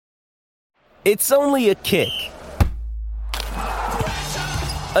It's only a kick,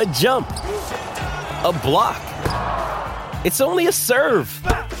 a jump, a block. It's only a serve.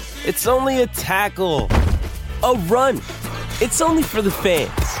 It's only a tackle, a run. It's only for the fans.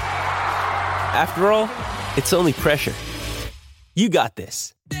 After all, it's only pressure. You got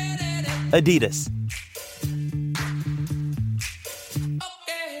this. Adidas.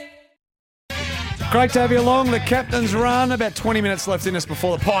 Great to have you along. The captain's run. About 20 minutes left in us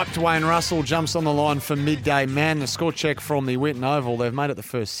before the pipe. Dwayne Russell jumps on the line for Midday Man. The score check from the Winton Oval. They've made it the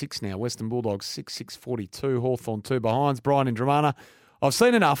first 6 now. Western Bulldogs 6-6-42. Hawthorn 2 behinds. Brian and Dramana. I've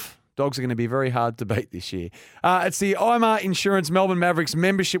seen enough. Dogs are going to be very hard to beat this year. It's the IMAR Insurance Melbourne Mavericks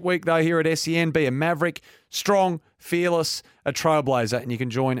membership week, though, here at SEN. Be a Maverick, strong, fearless, a trailblazer. And you can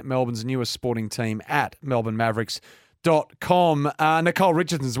join Melbourne's newest sporting team at melbournemaverics.com. Nicole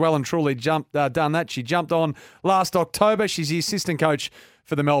Richardson's well and truly done that. She jumped on last October. She's the assistant coach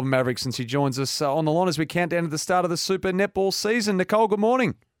for the Melbourne Mavericks, and she joins us on the line as we count down to the start of the Super Netball season. Nicole, good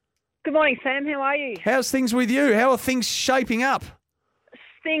morning. Good morning, Sam. How are you? How's things with you? How are things shaping up?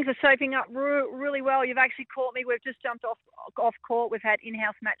 Things are shaping up really well. You've actually caught me. We've just jumped off court. We've had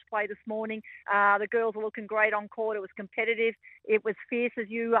in-house match play this morning. The girls are looking great on court. It was competitive. It was fierce, as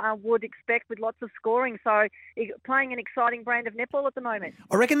you would expect, with lots of scoring. So playing an exciting brand of netball at the moment.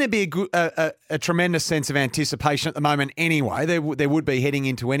 I reckon there'd be a tremendous sense of anticipation at the moment anyway. There would be heading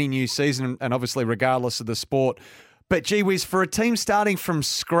into any new season, and obviously regardless of the sport. But gee whiz, for a team starting from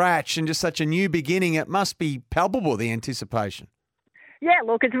scratch and just such a new beginning, it must be palpable, the anticipation. Yeah,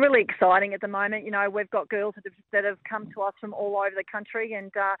 look, it's really exciting at the moment. You know, we've got girls that have come to us from all over the country,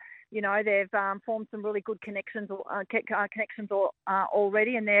 and you know, they've formed some really good connections already,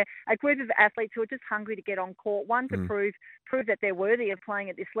 and they're a group of athletes who are just hungry to get on court. One, to prove that they're worthy of playing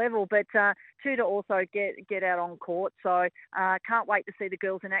at this level, but two, to also get out on court. So can't wait to see the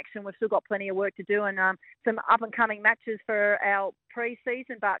girls in action. We've still got plenty of work to do, and some up and coming matches for our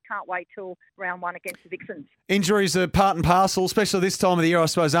pre-season, but can't wait till round one against the Vixens. Injuries are part and parcel, especially this time of the year, I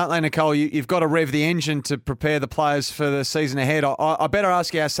suppose, aren't they, Nicole? You've got to rev the engine to prepare the players for the season ahead. I better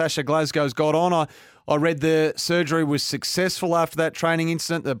ask you how Sasha Glasgow's got on. I read the surgery was successful after that training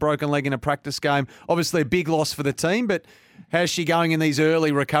incident, the broken leg in a practice game. Obviously a big loss for the team, but how's she going in these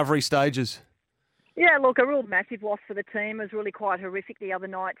early recovery stages? Yeah, look, a real massive loss for the team. It was really quite horrific the other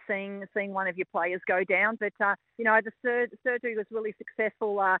night seeing one of your players go down. But, you know, the surgery was really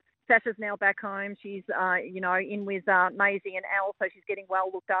successful. Sasha's now back home. She's, you know, in with Maisie and Al, so she's getting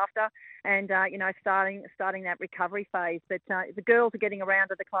well looked after and, you know, starting that recovery phase. But the girls are getting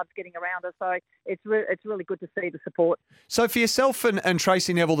around her, the club's getting around her, so it's really good to see the support. So for yourself and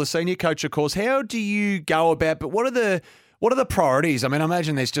Tracy Neville, the senior coach, of course, how do you go about, but what are the priorities? I mean, I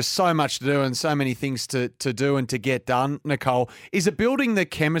imagine there's just so much to do and so many things to do and to get done, Nicole. Is it building the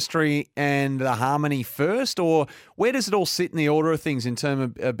chemistry and the harmony first, or where does it all sit in the order of things in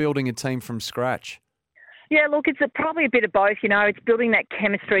terms of building a team from scratch? Yeah, look, it's probably a bit of both. You know, it's building that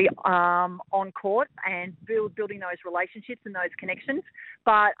chemistry on court and building those relationships and those connections.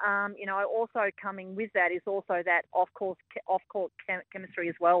 But, you know, also coming with that is also that off-court chemistry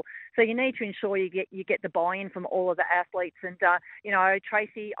as well. So you need to ensure you get the buy-in from all of the athletes. And, you know,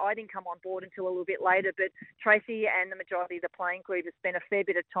 Tracy, I didn't come on board until a little bit later, but Tracy and the majority of the playing group have spent a fair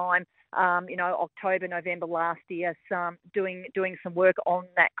bit of time, you know, October, November last year, doing some work on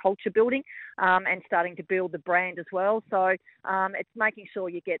that culture building and starting to build the brand as well. So it's making sure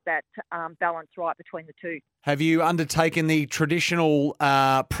you get that balance right between the two. Have you undertaken the traditional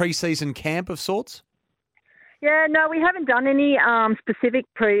pre-season camp of sorts? Yeah, no, we haven't done any specific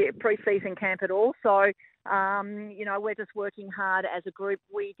pre-season camp at all. So, you know, we're just working hard as a group.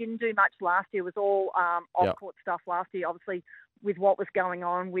 We didn't do much last year. It was all off-court stuff last year, obviously, with what was going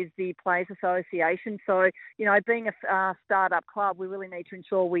on with the Players Association. So, you know, being a start-up club, we really need to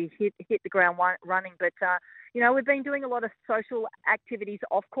ensure we hit the ground running. But, you know, we've been doing a lot of social activities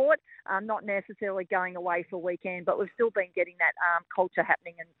off-court, not necessarily going away for a weekend, but we've still been getting that culture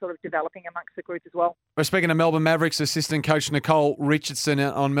happening and sort of developing amongst the group as well. We're speaking to Melbourne Mavericks assistant coach Nicole Richardson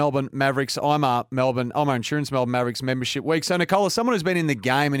on Melbourne Mavericks. IMAR Insurance Melbourne Mavericks membership week. So, Nicole, as someone who's been in the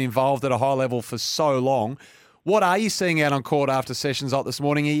game and involved at a high level for so long, what are you seeing out on court after sessions like this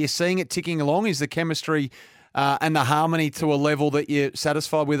morning? Are you seeing it ticking along? Is the chemistry and the harmony to a level that you're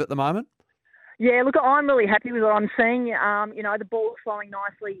satisfied with at the moment? Yeah, look, I'm really happy with what I'm seeing. You know, the ball's flowing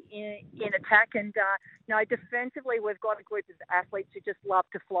nicely in attack and, you defensively, we've got a group of athletes who just love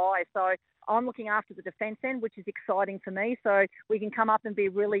to fly. So I'm looking after the defence end, which is exciting for me. So we can come up and be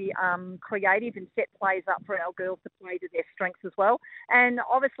really creative and set plays up for our girls to play to their strengths as well. And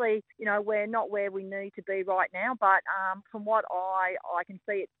obviously, we're not where we need to be right now, but from what I can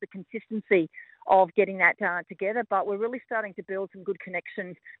see, it's the consistency of getting that together. But we're really starting to build some good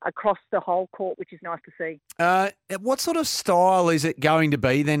connections across the whole court, which is nice to see. What sort of style is it going to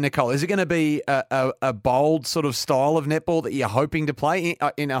be then, Nicole? Is it going to be a bold sort of style of netball that you're hoping to play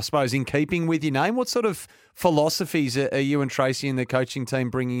in, I suppose, in keeping with your name? What sort of philosophies are you and Tracy and the coaching team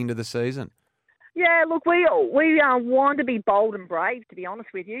bringing into the season? Yeah, look, we want to be bold and brave, to be honest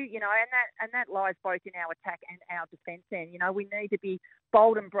with you, and that lies both in our attack and our defence end. We need to be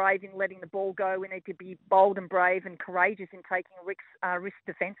bold and brave in letting the ball go. We need to be bold and brave and courageous in taking risks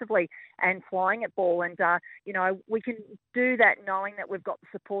defensively and flying at ball. And, we can do that knowing that we've got the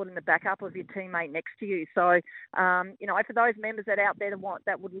support and the backup of your teammate next to you. So, for those members that out there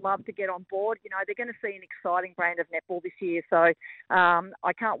that would love to get on board, they're going to see an exciting brand of netball this year. So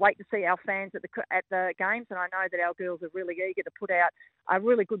I can't wait to see our fans at the games, and I know that our girls are really eager to put out a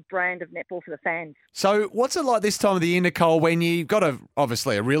really good brand of netball for the fans. So what's it like this time of the year, Nicole, when you've got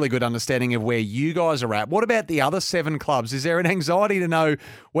obviously a really good understanding of where you guys are at? What about the other 7 clubs? Is there an anxiety to know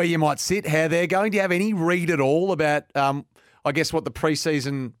where you might sit, how they're going? Do you have any read at all about, I guess, what the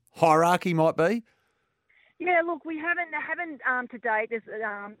pre-season hierarchy might be? Yeah, look, we haven't to date. There's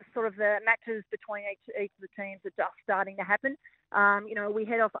sort of the matches between each of the teams are just starting to happen. We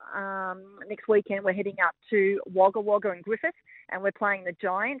head off next weekend. We're heading up to Wagga Wagga and Griffith, and we're playing the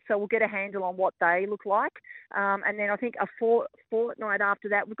Giants. So we'll get a handle on what they look like. And then I think a fortnight after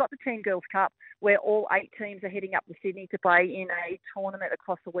that, we've got the Teen Girls Cup, where all 8 teams are heading up to Sydney to play in a tournament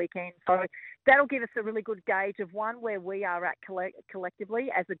across the weekend. So that'll give us a really good gauge of, one, where we are at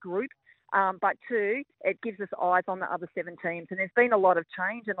collectively as a group. But 2, it gives us eyes on the other 7 teams. And there's been a lot of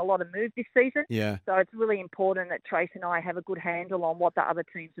change and a lot of move this season. Yeah. So it's really important that Trace and I have a good handle on what the other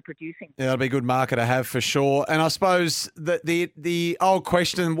teams are producing. Yeah, that'll be a good marker to have for sure. And I suppose that the old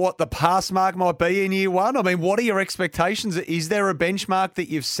question, what the pass mark might be in year 1, I mean, what are your expectations? Is there a benchmark that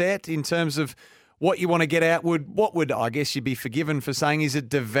you've set in terms of what you want to get out? What would, I guess you'd be forgiven for saying, is it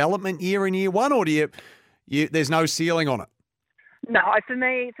development year in year 1, or do you there's no ceiling on it? No, for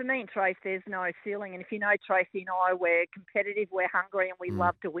me and Trace, there's no ceiling. And if you know Tracy and I, we're competitive, we're hungry, and we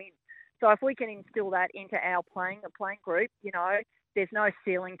love to win. So if we can instill that into our playing group, there's no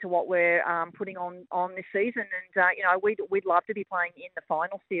ceiling to what we're putting on this season. And, we'd love to be playing in the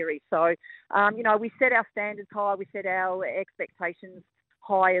final series. So, we set our standards high, we set our expectations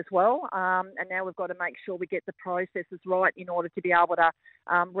high as well, and now we've got to make sure we get the processes right in order to be able to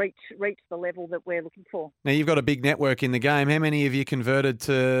reach the level that we're looking for. Now, you've got a big network in the game. How many have you converted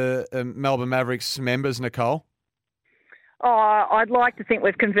to Melbourne Mavericks members, Nicole? Oh, I'd like to think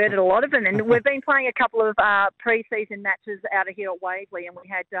we've converted a lot of them, and we've been playing a couple of pre-season matches out of here at Waverley, and we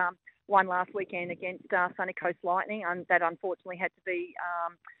had one last weekend against Sunny Coast Lightning, and that unfortunately had to be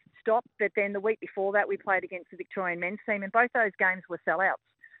stopped. But then the week before that, we played against the Victorian men's team, and both those games were sellouts.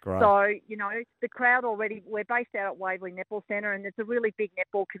 Great. So, the crowd already, we're based out at Waverley Netball Centre, and it's a really big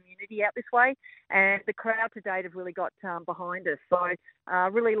netball community out this way, and the crowd to date have really got behind us. So,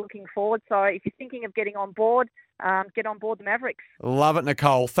 really looking forward. So, if you're thinking of getting on board, get on board the Mavericks. Love it,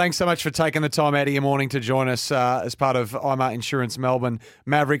 Nicole. Thanks so much for taking the time out of your morning to join us as part of IMAR Insurance Melbourne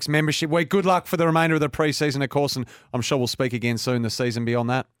Mavericks Membership Week. Good luck for the remainder of the pre-season, of course, and I'm sure we'll speak again soon this season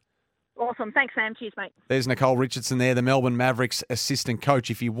beyond that. Awesome. Thanks, Sam. Cheers, mate. There's Nicole Richardson there, the Melbourne Mavericks assistant coach.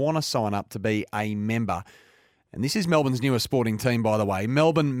 If you want to sign up to be a member, and this is Melbourne's newest sporting team, by the way,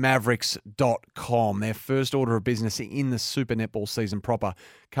 melbournemavericks.com. Their first order of business in the Super Netball season proper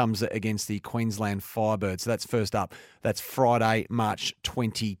comes against the Queensland Firebirds. So that's first up. That's Friday, March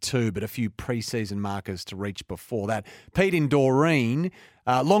 22, but a few pre-season markers to reach before that. Pete and Doreen,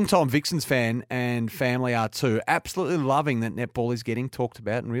 long-time Vixens fan and family are too. Absolutely loving that netball is getting talked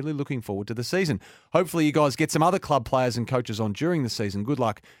about and really looking forward to the season. Hopefully you guys get some other club players and coaches on during the season. Good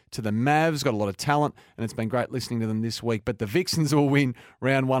luck to the Mavs. Got a lot of talent, and it's been great listening to them this week. But the Vixens will win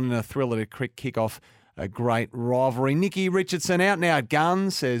round 1 in a thriller to kick off a great rivalry. Nikki Richardson out now at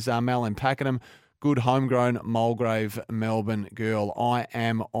guns, says Mel in Pakenham. Good homegrown Mulgrave Melbourne girl. I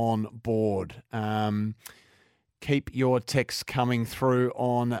am on board. Keep your texts coming through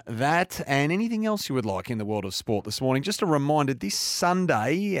on that. And anything else you would like in the world of sport this morning. Just a reminder, this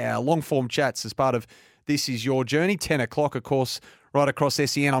Sunday, our long-form chats as part of This Is Your Journey, 10 o'clock, of course, right across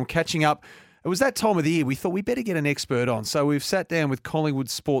SEN. I'm catching up. It was that time of the year we thought we better get an expert on. So we've sat down with Collingwood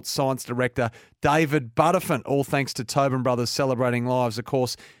Sports Science Director David Butterfin, all thanks to Tobin Brothers Celebrating Lives. Of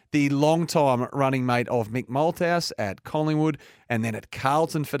course, the long-time running mate of Mick Malthouse at Collingwood and then at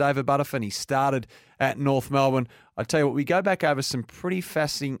Carlton for David Butterfin. He started at North Melbourne. I tell you what, we go back over some pretty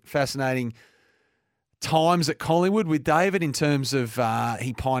fascinating times at Collingwood with David in terms of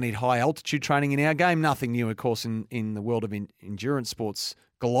he pioneered high-altitude training in our game. Nothing new, of course, in the world of endurance sports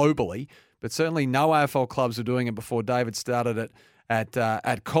globally, but certainly no AFL clubs were doing it before David started it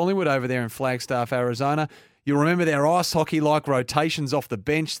at Collingwood over there in Flagstaff, Arizona. You'll remember their ice hockey-like rotations off the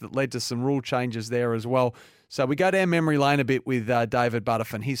bench that led to some rule changes there as well. So we go down memory lane a bit with David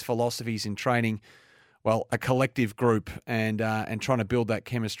Butterfin, his philosophies in training, well, a collective group and trying to build that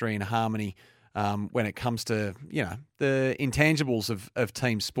chemistry and harmony when it comes to, the intangibles of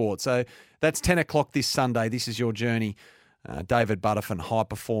team sport. So that's 10 o'clock this Sunday. This is your journey. David Butterfin, high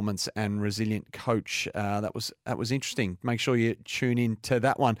performance and resilient coach. That was interesting. Make sure you tune in to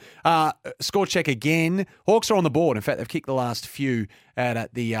that one. Score check again. Hawks are on the board. In fact, they've kicked the last few out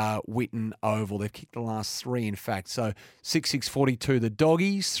at the Whitten Oval. They've kicked the last three, in fact. So 6-6-42 the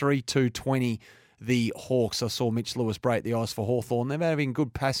Doggies, 3-2-20 the Hawks. I saw Mitch Lewis break the ice for Hawthorn. They're having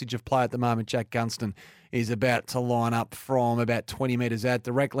good passage of play at the moment. Jack Gunston is about to line up from about 20 metres out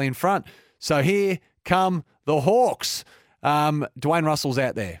directly in front. So here come the Hawks. Dwayne Russell's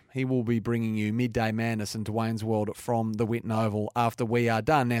out there. He will be bringing you Midday Madness and Dwayne's World from the Whitten Oval after we are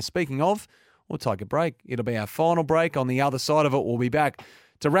done. Now, speaking of, we'll take a break. It'll be our final break. On the other side of it, we'll be back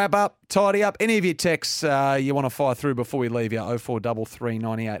to wrap up, tidy up. Any of your texts you want to fire through before we leave you, 0433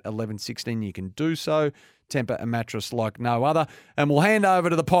 98 11 16, you can do so. Temper a mattress like no other. And we'll hand over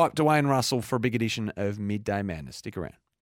to the pipe, Dwayne Russell, for a big edition of Midday Madness. Stick around.